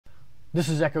This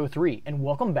is Echo 3, and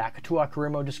welcome back to our career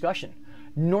mode discussion.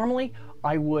 Normally,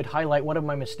 I would highlight one of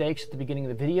my mistakes at the beginning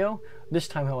of the video. This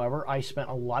time, however, I spent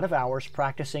a lot of hours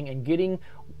practicing and getting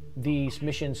these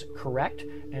missions correct,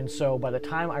 and so by the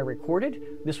time I recorded,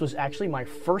 this was actually my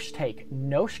first take.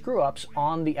 No screw-ups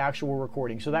on the actual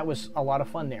recording, so that was a lot of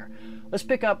fun there. Let's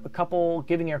pick up a couple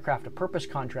giving aircraft a purpose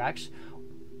contracts.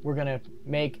 We're going to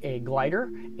make a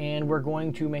glider, and we're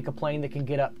going to make a plane that can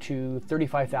get up to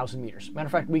 35,000 meters. Matter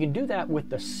of fact, we can do that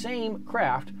with the same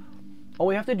craft. All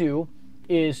we have to do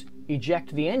is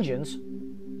eject the engines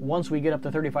once we get up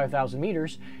to 35,000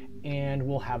 meters, and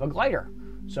we'll have a glider.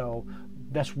 So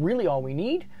that's really all we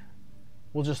need.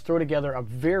 We'll just throw together a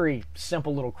very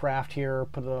simple little craft here,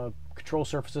 put the control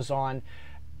surfaces on.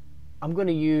 I'm going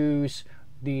to use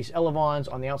these elevons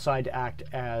on the outside to act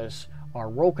as our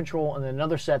roll control, and then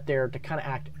another set there to kind of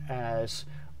act as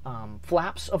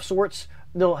flaps of sorts.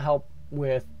 They'll help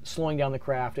with slowing down the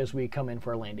craft as we come in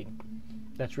for a landing.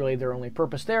 That's really their only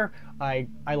purpose there. I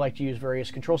like to use various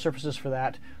control surfaces for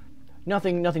that.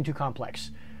 Nothing too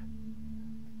complex.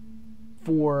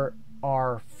 For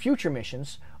our future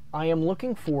missions, I am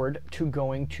looking forward to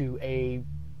going to a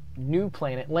new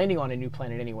planet, landing on a new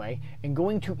planet anyway, and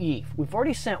going to Eve. We've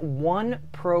already sent one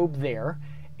probe there,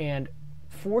 and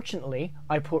fortunately,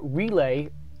 I put relay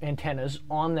antennas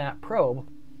on that probe,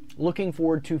 looking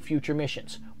forward to future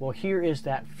missions. Well, here is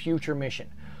that future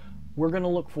mission. We're going to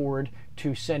look forward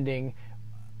to sending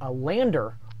a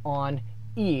lander on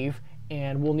Eve,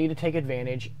 and we'll need to take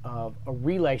advantage of a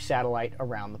relay satellite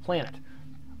around the planet.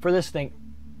 For this thing,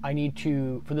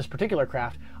 for this particular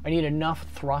craft, I need enough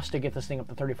thrust to get this thing up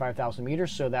to 35,000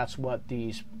 meters, so that's what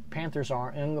these Panthers are,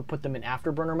 and I'm going to put them in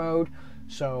afterburner mode.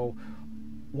 So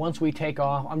once we take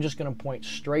off, I'm just going to point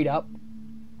straight up,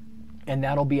 and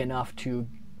that'll be enough to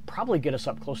probably get us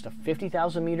up close to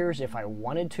 50,000 meters if I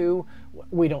wanted to.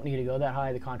 We don't need to go that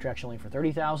high. The contract's only for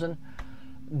 30,000.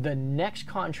 The next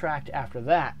contract after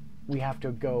that, we have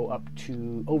to go up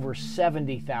to over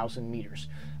 70,000 meters.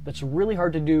 That's really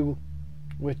hard to do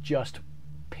with just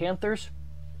Panthers,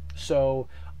 so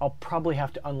I'll probably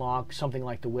have to unlock something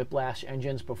like the Whiplash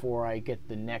engines before I get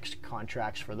the next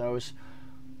contracts for those.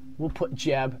 We'll put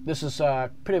Jeb. This is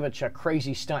pretty much a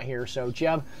crazy stunt here, so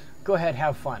Jeb, go ahead,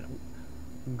 have fun.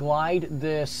 Glide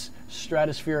this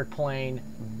stratospheric plane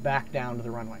back down to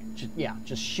the runway.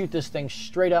 Just shoot this thing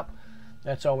straight up.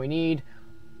 That's all we need.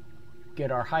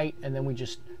 Get our height, and then we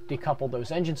just decouple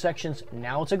those engine sections.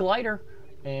 Now it's a glider,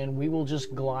 and we will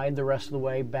just glide the rest of the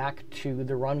way back to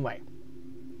the runway.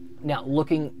 Now,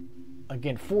 looking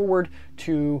again forward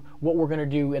to what we're going to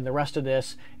do in the rest of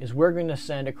this is we're going to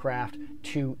send a craft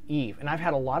to Eve. And I've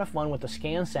had a lot of fun with the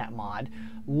ScanSat mod,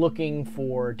 looking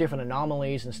for different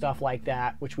anomalies and stuff like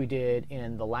that, which we did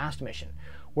in the last mission.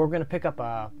 We're going to pick up,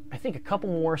 I think, a couple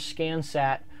more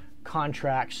ScanSat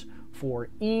contracts for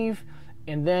Eve,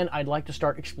 and then I'd like to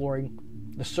start exploring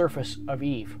the surface of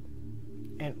Eve.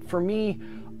 And for me,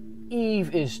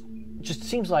 Eve just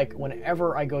seems like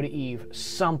whenever I go to Eve,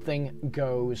 something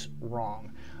goes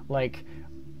wrong. Like,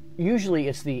 usually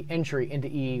it's the entry into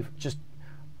Eve.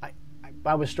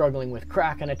 I was struggling with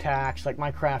Kraken attacks. Like,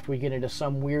 my craft would get into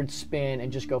some weird spin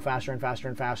and just go faster and faster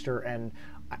and faster, and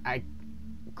I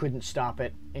couldn't stop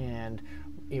it, and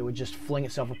it would just fling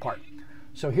itself apart.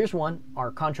 So here's one,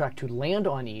 our contract to land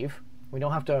on Eve. We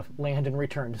don't have to land and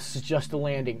return. This is just a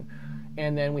landing.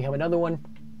 And then we have another one.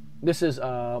 This is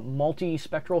a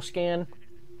multi-spectral scan.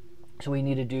 So we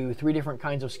need to do 3 different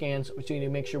kinds of scans. So we need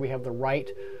to make sure we have the right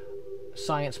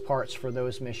science parts for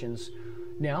those missions.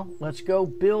 Now, let's go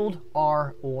build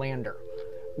our lander.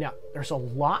 Now, there's a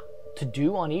lot to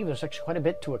do on Eve. There's actually quite a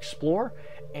bit to explore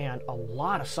and a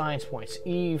lot of science points.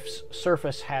 Eve's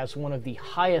surface has one of the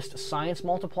highest science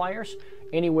multipliers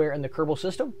anywhere in the Kerbal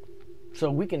system. So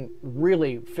we can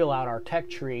really fill out our tech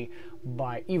tree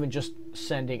by even just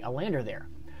sending a lander there.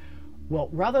 Well,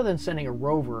 rather than sending a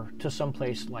rover to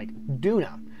someplace like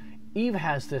Duna, Eve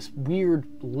has this weird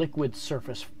liquid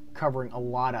surface covering a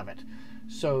lot of it.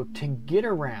 So to get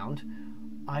around,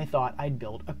 I thought I'd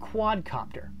build a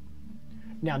quadcopter.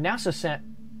 Now, NASA sent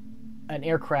an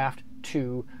aircraft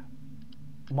to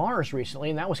Mars recently,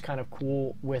 and that was kind of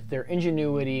cool with their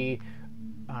Ingenuity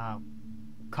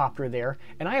copter there.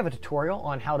 And I have a tutorial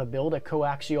on how to build a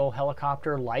coaxial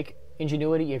helicopter like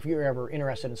Ingenuity if you're ever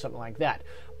interested in something like that.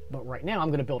 But right now I'm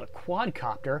going to build a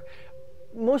quadcopter,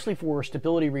 mostly for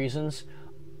stability reasons.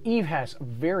 Eve has a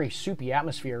very soupy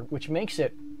atmosphere, which makes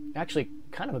it actually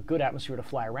kind of a good atmosphere to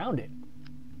fly around in.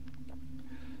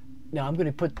 Now I'm going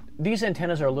to put, these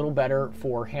antennas are a little better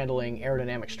for handling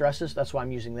aerodynamic stresses. That's why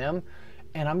I'm using them.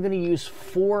 And I'm going to use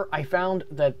 4, I found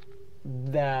that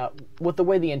with the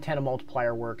way the antenna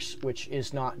multiplier works, which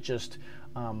is not just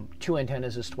 2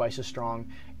 antennas is twice as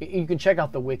strong. You can check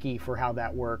out the wiki for how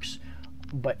that works.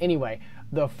 But anyway,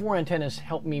 the 4 antennas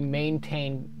help me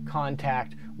maintain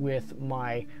contact with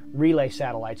my relay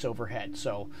satellites overhead.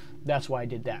 So that's why I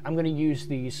did that. I'm going to use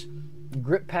these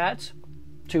grip pads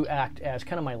to act as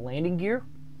kind of my landing gear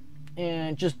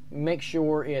and just make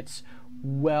sure it's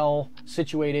well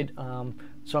situated. So I'm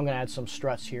going to add some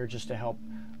struts here just to help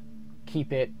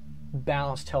keep it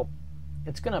balanced.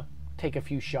 It's going to take a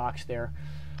few shocks there.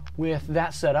 With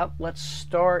that set up, let's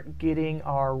start getting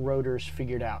our rotors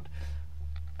figured out.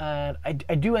 I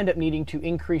do end up needing to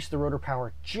increase the rotor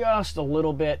power just a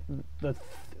little bit. The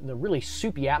really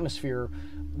soupy atmosphere,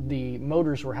 the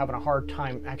motors were having a hard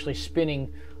time actually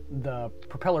spinning the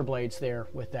propeller blades there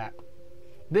with that.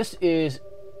 This is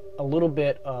a little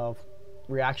bit of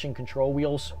reaction control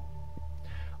wheels.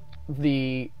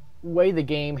 The way the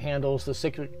game handles the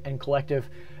cyclic and collective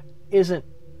isn't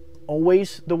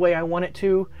always the way I want it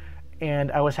to,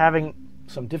 and I was having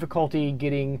some difficulty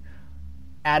getting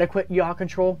adequate yaw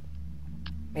control.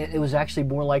 It was actually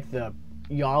more like the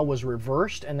yaw was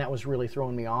reversed, and that was really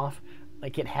throwing me off.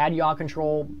 Like it had yaw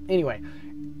control. Anyway,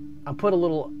 I put a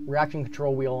little reaction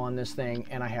control wheel on this thing,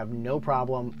 and I have no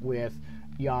problem with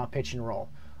yaw, pitch, and roll.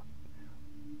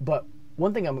 But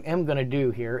one thing I am going to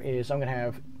do here is I'm going to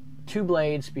have 2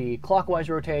 blades be clockwise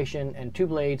rotation and 2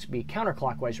 blades be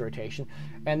counterclockwise rotation,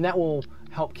 and that will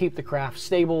help keep the craft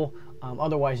stable.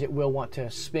 Otherwise it will want to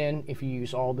spin if you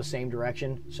use all the same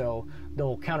direction, so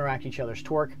they'll counteract each other's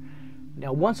torque.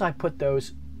 Now once I put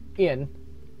those in,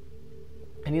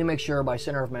 I need to make sure my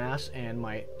center of mass and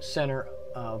my center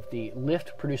of the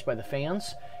lift produced by the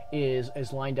fans is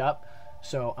lined up.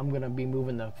 So I'm going to be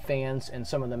moving the fans and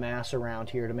some of the mass around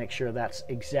here to make sure that's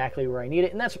exactly where I need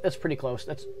it, and that's pretty close.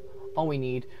 That's all we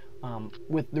need.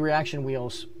 With the reaction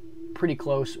wheels pretty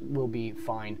close, we'll be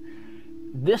fine.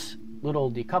 This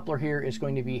little decoupler here is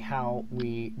going to be how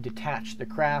we detach the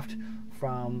craft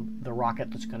from the rocket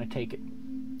that's going to take it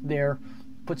there.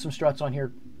 Put some struts on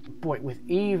here. Boy, with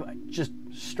Eve, just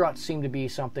struts seem to be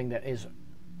something that is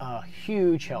a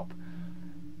huge help.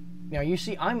 Now you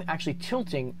see I'm actually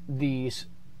tilting these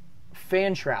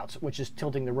fan shrouds, which is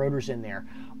tilting the rotors in there.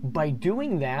 By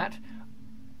doing that,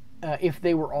 if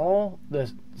they were all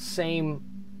the same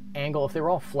angle, if they were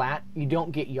all flat, you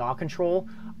don't get yaw control.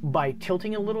 By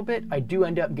tilting a little bit, I do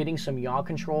end up getting some yaw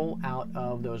control out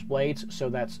of those blades, so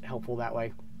that's helpful that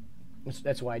way.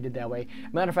 That's why I did that way.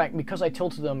 Matter of fact, because I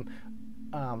tilted them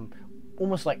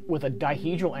almost like with a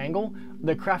dihedral angle,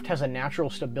 the craft has a natural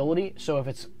stability, so if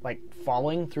it's like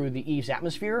falling through the Eve's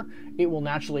atmosphere, it will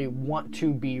naturally want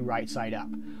to be right side up.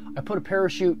 I put a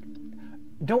parachute.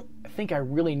 Don't think I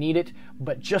really need it,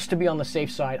 but just to be on the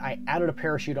safe side, I added a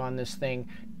parachute on this thing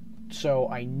so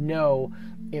I know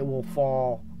it will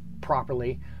fall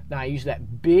properly. Now I use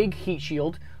that big heat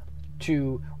shield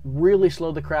to really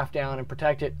slow the craft down and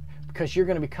protect it, because you're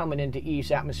going to be coming into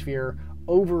Eve's atmosphere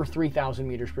over 3,000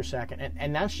 meters per second,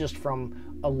 and that's just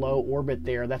from a low orbit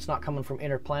there. That's not coming from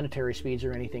interplanetary speeds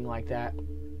or anything like that.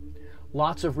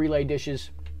 Lots of relay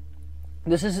dishes.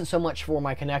 This isn't so much for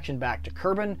my connection back to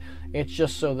Kerbal, it's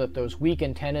just so that those weak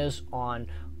antennas on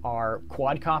our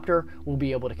quadcopter will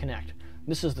be able to connect.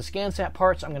 This is the ScanSat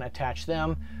parts. I'm going to attach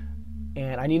them,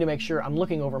 and I need to make sure I'm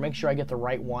looking over, make sure I get the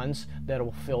right ones that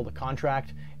will fill the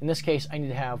contract. In this case, I need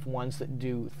to have ones that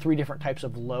do 3 different types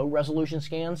of low resolution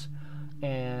scans,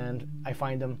 and I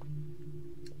find them.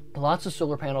 Lots of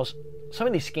solar panels. Some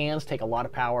of these scans take a lot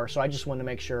of power, so I just wanted to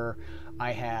make sure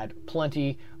I had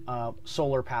plenty of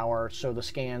solar power so the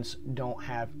scans don't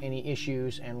have any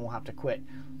issues and we'll have to quit.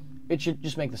 It should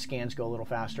just make the scans go a little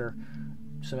faster.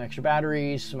 Some extra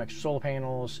batteries, some extra solar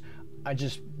panels. I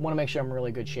just want to make sure I'm in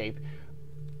really good shape.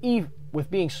 Eve, with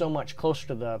being so much closer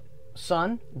to the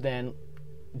sun than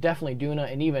definitely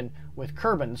Duna, and even with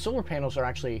Kerbal, the solar panels are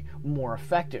actually more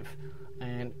effective.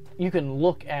 And you can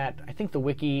look at, I think, the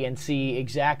wiki and see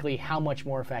exactly how much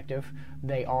more effective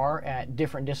they are at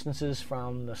different distances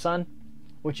from the sun,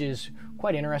 which is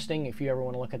quite interesting if you ever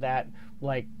want to look at that.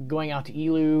 Like going out to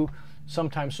Elu,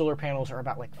 sometimes solar panels are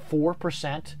about like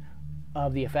 4%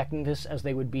 of the effectiveness as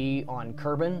they would be on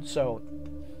Kerbal. So,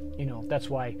 you know, that's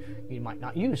why you might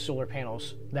not use solar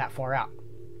panels that far out.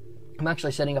 I'm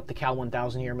actually setting up the Cal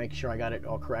 1000 here, making sure I got it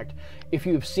all correct. If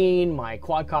you've seen my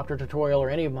quadcopter tutorial or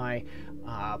any of my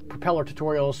propeller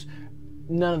tutorials,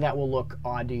 none of that will look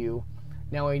odd to you.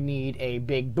 Now I need a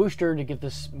big booster to get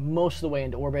this most of the way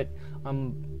into orbit.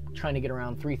 I'm trying to get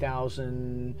around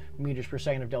 3,000 meters per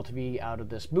second of delta V out of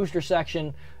this booster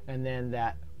section, and then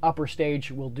that upper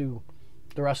stage will do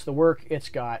the rest of the work, it's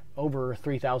got over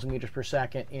 3,000 meters per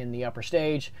second in the upper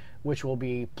stage, which will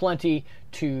be plenty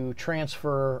to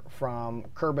transfer from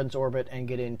Kerbin's orbit and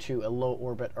get into a low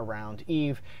orbit around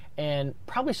Eve, and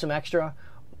probably some extra.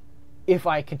 If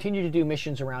I continue to do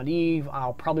missions around Eve,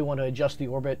 I'll probably want to adjust the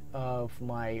orbit of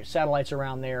my satellites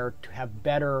around there to have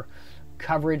better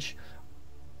coverage.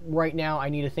 Right now, I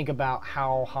need to think about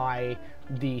how high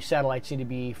the satellites need to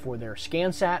be for their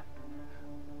ScanSat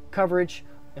coverage.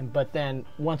 But then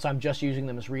once I'm just using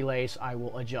them as relays, I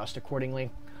will adjust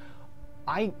accordingly.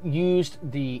 I used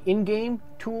the in-game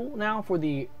tool now for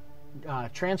the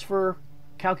transfer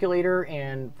calculator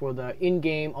and for the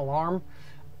in-game alarm.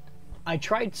 I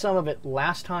tried some of it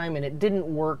last time and it didn't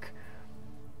work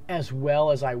as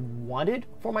well as I wanted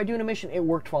for my Duna mission. It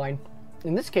worked fine.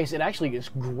 In this case, it actually is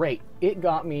great. It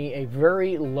got me a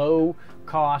very low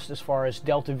cost as far as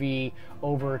Delta V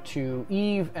over to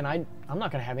Eve, and I'm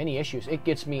not going to have any issues. It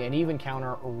gets me an even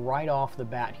counter right off the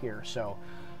bat here. So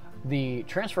the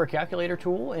transfer calculator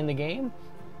tool in the game,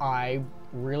 I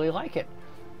really like it.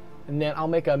 And then I'll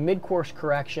make a mid-course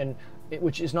correction,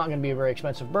 which is not going to be a very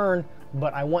expensive burn,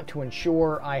 but I want to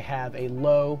ensure I have a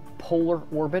low polar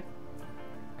orbit.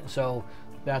 So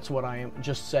that's what I am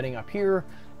just setting up here.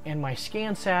 And my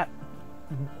ScanSat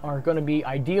are going to be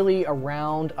ideally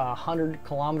around 100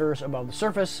 kilometers above the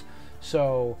surface.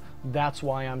 So that's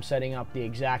why I'm setting up the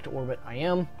exact orbit I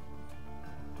am.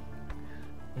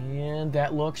 And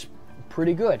that looks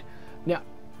pretty good. Now,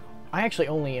 I actually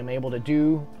only am able to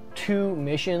do 2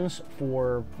 missions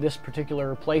for this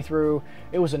particular playthrough.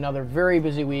 It was another very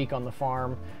busy week on the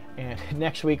farm, and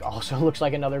next week also looks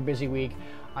like another busy week.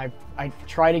 I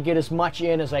try to get as much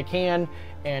in as I can,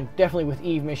 and definitely with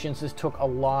Eve missions, this took a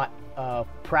lot of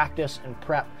practice and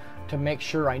prep to make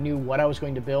sure I knew what I was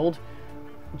going to build.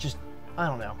 Just, I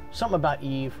don't know, something about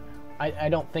Eve, I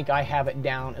don't think I have it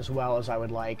down as well as I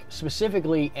would like,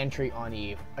 specifically entry on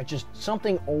Eve.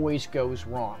 Something always goes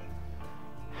wrong.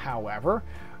 However,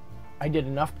 I did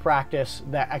enough practice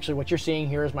that actually what you're seeing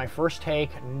here is my first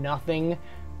take. Nothing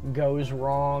goes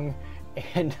wrong,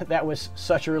 and that was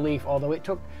such a relief, although it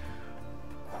took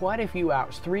quite a few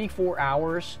hours, 3-4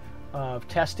 hours of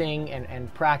testing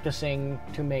and practicing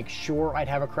to make sure I'd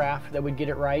have a craft that would get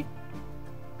it right.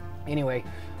 Anyway,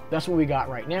 that's what we got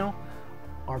right now.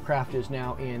 Our craft is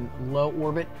now in low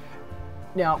orbit.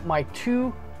 Now, my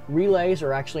 2 relays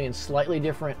are actually in slightly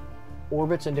different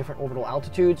orbits and different orbital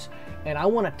altitudes, and I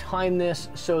want to time this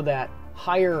so that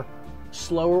higher,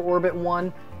 slower orbit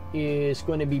one is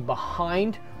going to be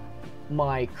behind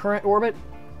my current orbit.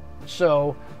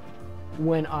 So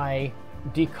when I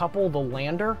decouple the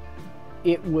lander,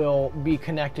 it will be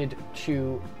connected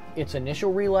to its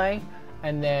initial relay,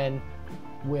 and then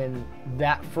when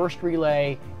that first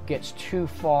relay gets too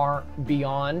far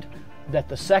beyond, that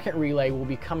the second relay will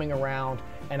be coming around,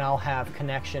 and I'll have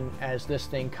connection as this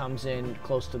thing comes in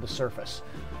close to the surface.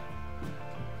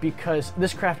 Because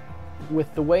this craft,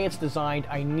 with the way it's designed,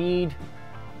 I need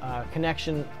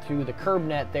connection through the curb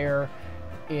net there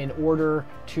in order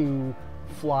to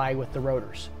fly with the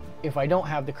rotors. If I don't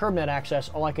have the curb net access,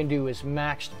 all I can do is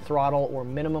maxed throttle or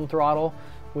minimum throttle,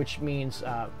 which means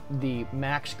the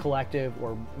max collective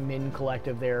or min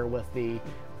collective there with the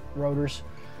rotors.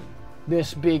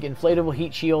 This big inflatable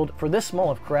heat shield for this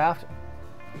small of craft,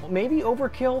 maybe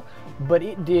overkill, but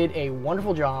it did a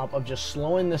wonderful job of just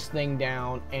slowing this thing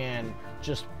down and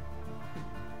just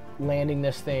landing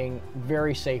this thing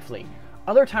very safely.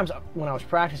 Other times when I was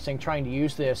practicing trying to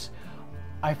use this,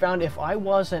 I found if I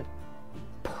wasn't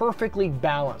perfectly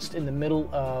balanced in the middle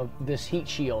of this heat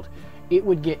shield, it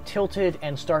would get tilted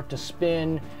and start to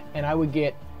spin, and I would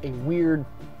get a weird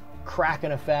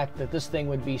Kraken effect that this thing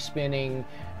would be spinning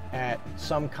at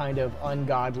some kind of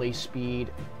ungodly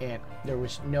speed, and there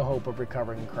was no hope of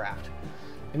recovering the craft.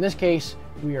 In this case,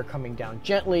 we are coming down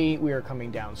gently, we are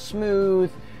coming down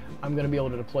smooth. I'm going to be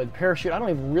able to deploy the parachute. I don't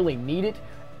even really need it,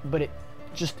 but it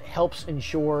just helps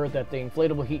ensure that the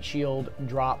inflatable heat shield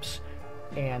drops,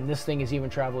 and this thing is even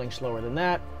traveling slower than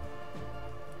that.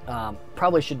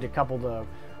 Probably should decouple the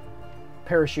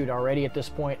parachute already at this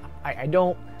point. I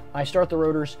don't. I start the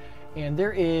rotors, and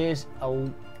there is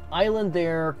an island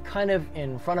there kind of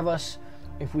in front of us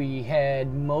if we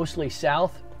head mostly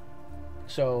south.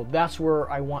 So that's where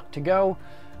I want to go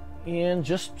and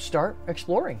just start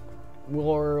exploring.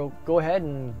 We'll go ahead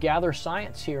and gather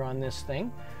science here on this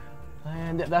thing,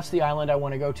 and that's the island I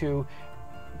want to go to.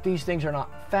 These things are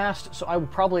not fast, so I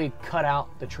would probably cut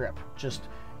out the trip.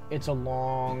 It's a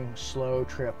long, slow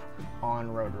trip on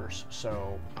rotors.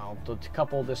 So I'll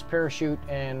decouple this parachute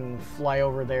and fly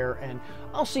over there, and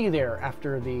I'll see you there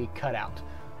after the cutout.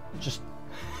 Just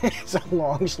It's a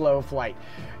long, slow flight.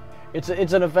 It's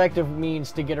an effective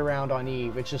means to get around on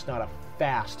Eve. It's just not a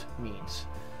fast means.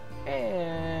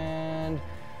 And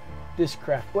this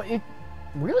craft, well, it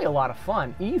really a lot of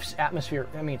fun. Eve's atmosphere,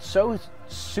 I mean, it's so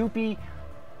soupy.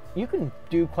 You can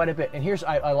do quite a bit. And here's,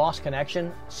 I lost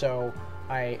connection, so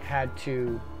I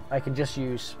can just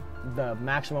use the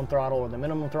maximum throttle or the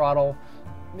minimum throttle.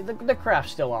 I mean, the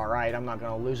craft's still all right. I'm not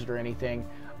going to lose it or anything.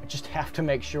 I just have to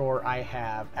make sure I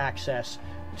have access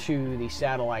to the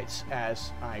satellites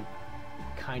as I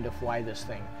kind of fly this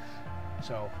thing.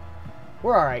 So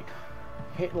we're all right.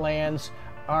 Hit lands.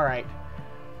 All right.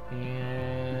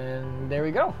 And there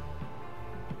we go.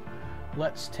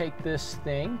 Let's take this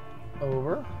thing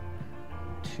over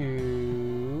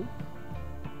to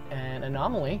an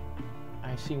anomaly.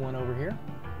 I see one over here.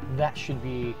 That should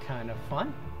be kind of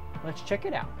fun. Let's check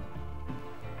it out.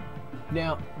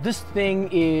 Now, this thing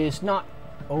is not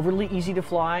overly easy to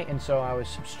fly, and so I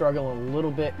was struggling a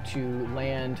little bit to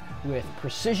land with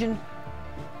precision,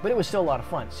 but it was still a lot of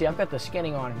fun. See, I've got the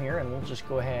scanning on here, and we'll just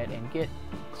go ahead and get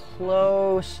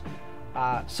close.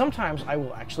 Sometimes I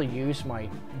will actually use my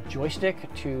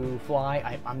joystick to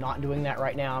fly. I'm not doing that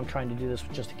right now. I'm trying to do this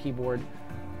with just a keyboard,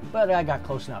 but I got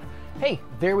close enough. Hey,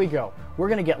 there we go. We're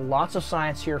going to get lots of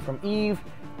science here from Eve,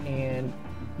 and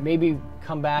maybe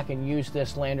come back and use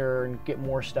this lander and get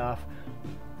more stuff.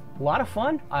 A lot of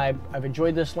fun. I've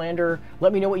enjoyed this lander.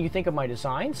 Let me know what you think of my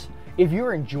designs. If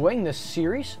you're enjoying this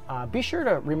series, be sure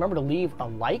to remember to leave a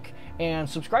like and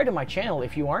subscribe to my channel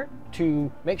if you aren't,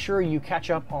 to make sure you catch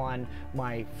up on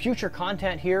my future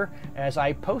content here as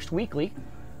I post weekly.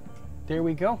 There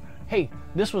we go. Hey,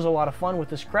 this was a lot of fun with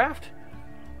this craft,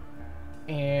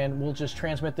 and we'll just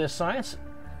transmit this science,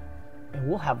 and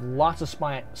we'll have lots of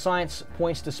science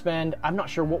points to spend. I'm not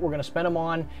sure what we're going to spend them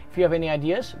on. If you have any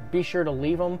ideas, be sure to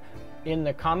leave them in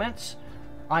the comments.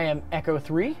 I am Echo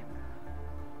 3.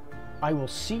 I will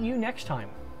see you next time.